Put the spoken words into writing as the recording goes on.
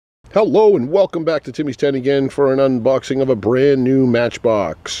Hello and welcome back to Timmy's 10 again for an unboxing of a brand new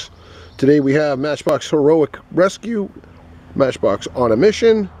Matchbox. Today we have Matchbox Heroic Rescue, Matchbox On a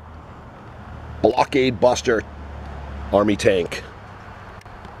Mission, Blockade Buster Army Tank.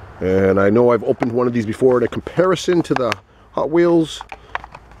 And I know I've opened one of these before in a comparison to the Hot Wheels.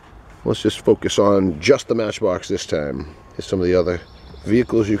 Let's just focus on just the Matchbox this time. Here's some of the other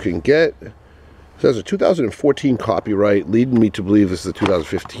vehicles you can get. It says a 2014 copyright, leading me to believe this is a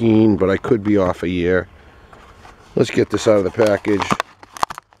 2015, but I could be off a year. Let's get this out of the package.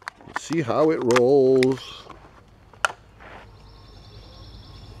 Let's see how it rolls.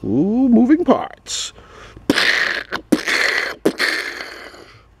 Ooh, moving parts.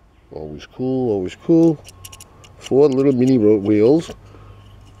 Always cool, always cool. 4 little mini wheels.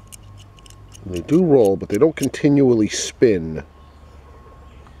 They do roll, but they don't continually spin.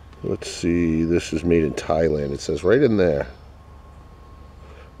 Let's see, this is made in Thailand. It says right in there.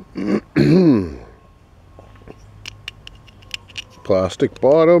 Plastic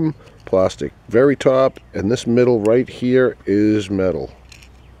bottom, plastic very top, and this middle right here is metal.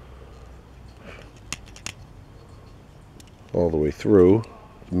 All the way through.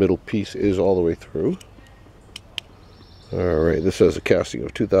 The middle piece is all the way through. Alright, this has a casting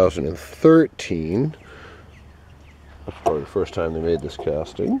of 2013. That's probably the first time they made this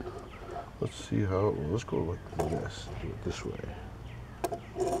casting. Let's see how it will. Let's go like this. Do it this way.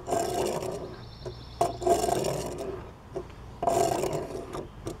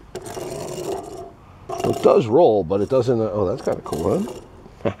 So it does roll, but it doesn't. Oh, that's kind of cool,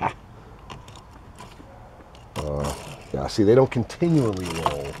 huh? Yeah, see, they don't continually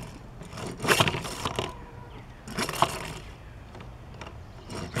roll.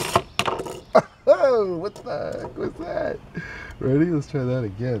 Oh, what the heck was that? Ready? Let's try that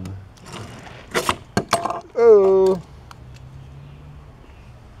again. Oh.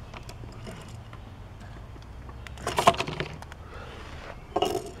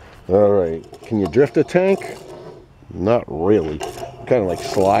 Alright. Can you drift a tank? Not really. Kind of like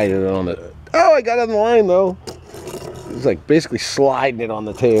sliding it on the... Oh, I got it on the line though. It's like basically sliding it on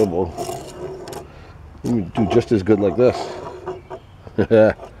the table. You can do just as good like this.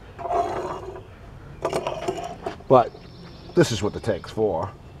 But this is what the tank's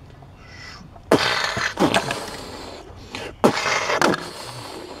for.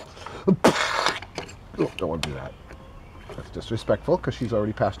 Oh, don't want to do that. That's disrespectful because she's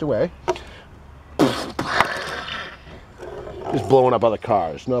already passed away. Just blowing up other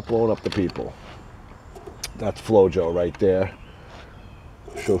cars, not blowing up the people. That's Flojo right there.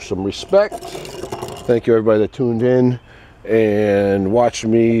 Show some respect. Thank you everybody that tuned in and watched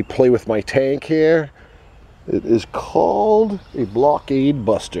me play with my tank here. It is called a Blockade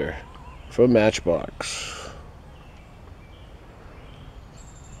Buster from Matchbox.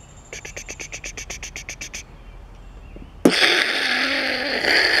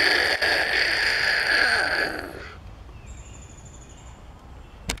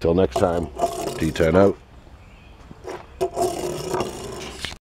 Till next time, D10 out.